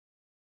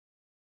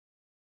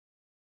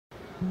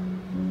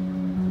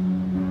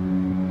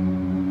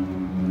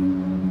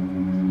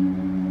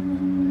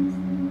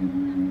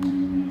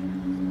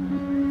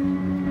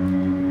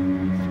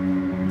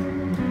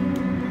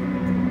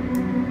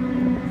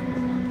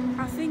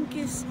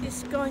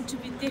going to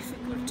be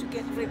difficult to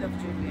get rid of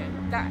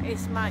Julian. That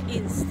is my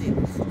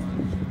instinct,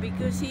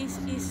 because he's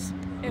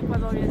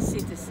Ecuadorian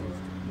citizen.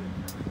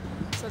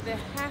 So they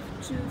have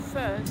to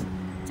first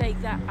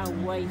take that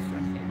away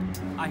from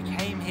him. I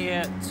came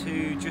here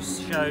to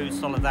just show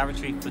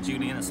solidarity for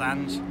Julian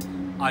Assange.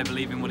 I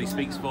believe in what he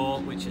speaks for,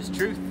 which is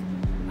truth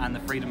and the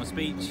freedom of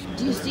speech.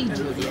 Do you see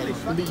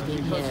Julian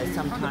leaving here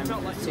sometime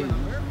soon?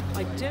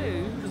 I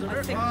do.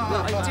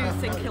 I do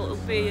think it'll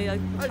be a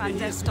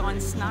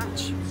clandestine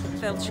snatch.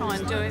 They'll try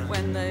and do it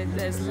when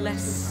there's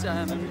less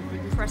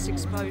press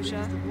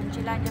exposure.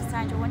 Julian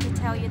Assange, I want to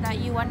tell you that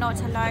you are not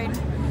alone.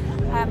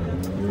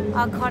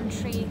 Our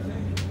country,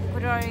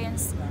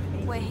 Ecuadorians,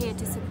 we're here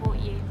to support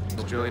you.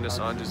 Julian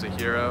Assange is a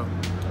hero,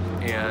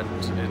 and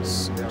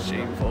it's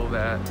shameful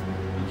that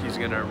he's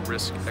going to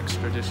risk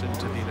extradition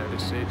to the United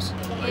States.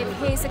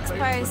 If he's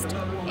exposed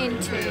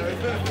into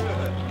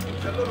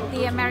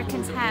the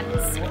Americans'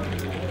 hands,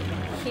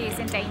 he is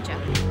in danger.